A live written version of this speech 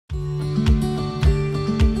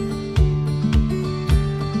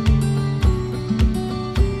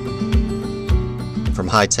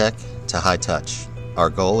high-tech to high-touch, our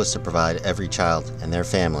goal is to provide every child and their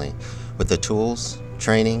family with the tools,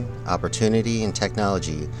 training, opportunity, and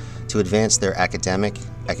technology to advance their academic,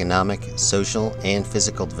 economic, social, and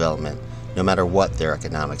physical development, no matter what their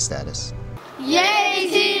economic status. Yay,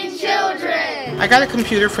 Teen Children! I got a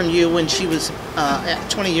computer from you when she was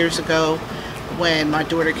 20 years ago, when my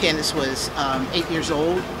daughter Candice was 8 years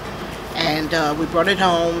old. And we brought it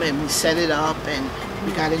home and we set it up and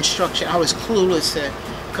we got instruction. I was clueless to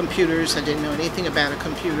computers. I didn't know anything about a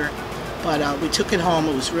computer. But we took it home.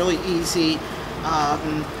 It was really easy.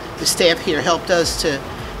 The staff here helped us to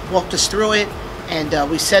walk us through it, and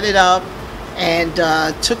we set it up and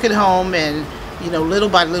took it home, and little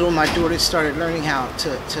by little my daughter started learning how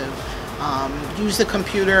to use the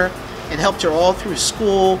computer. It helped her all through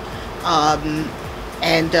school,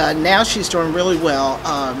 and now she's doing really well.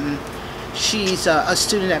 She's a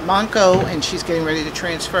student at Monco, and she's getting ready to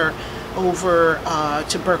transfer over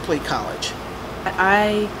to Berkeley College.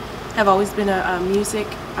 I have always been a music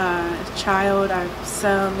child. I've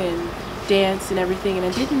sung and danced and everything, and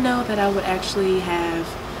I didn't know that I would actually have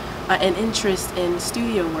an interest in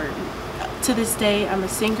studio work. To this day, I'm a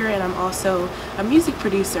singer and I'm also a music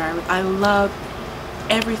producer. I love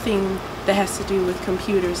everything that has to do with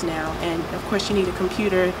computers now, and of course you need a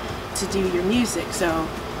computer to do your music, so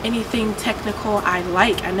anything technical I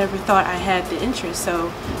like. I never thought I had the interest, so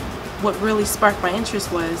what really sparked my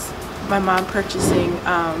interest was my mom purchasing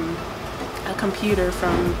a computer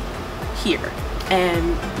from here,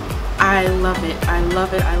 and I love it. I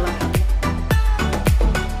love it. I love it.